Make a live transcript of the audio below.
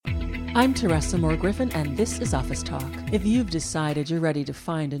I'm Teresa Moore Griffin, and this is Office Talk. If you've decided you're ready to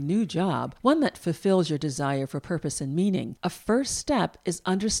find a new job, one that fulfills your desire for purpose and meaning, a first step is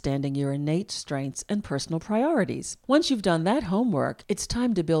understanding your innate strengths and personal priorities. Once you've done that homework, it's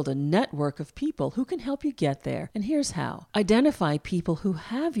time to build a network of people who can help you get there. And here's how. Identify people who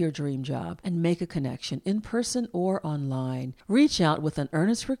have your dream job and make a connection in person or online. Reach out with an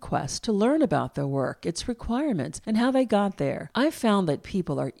earnest request to learn about their work, its requirements, and how they got there. I've found that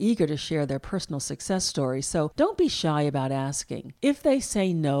people are eager to share their personal success stories, so don't be shy about asking. If they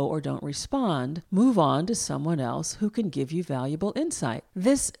say no or don't respond, move on to someone else who can give you valuable insight.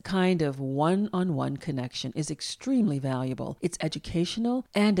 This kind of one-on-one connection is extremely valuable. It's educational,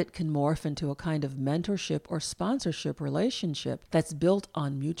 and it can morph into a kind of mentorship or sponsorship relationship that's built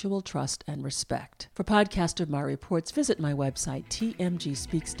on mutual trust and respect. For podcast of my reports, visit my website,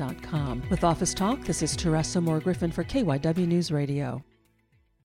 tmgspeaks.com. With Office Talk, this is Teresa Moore Griffin for KYW News Radio.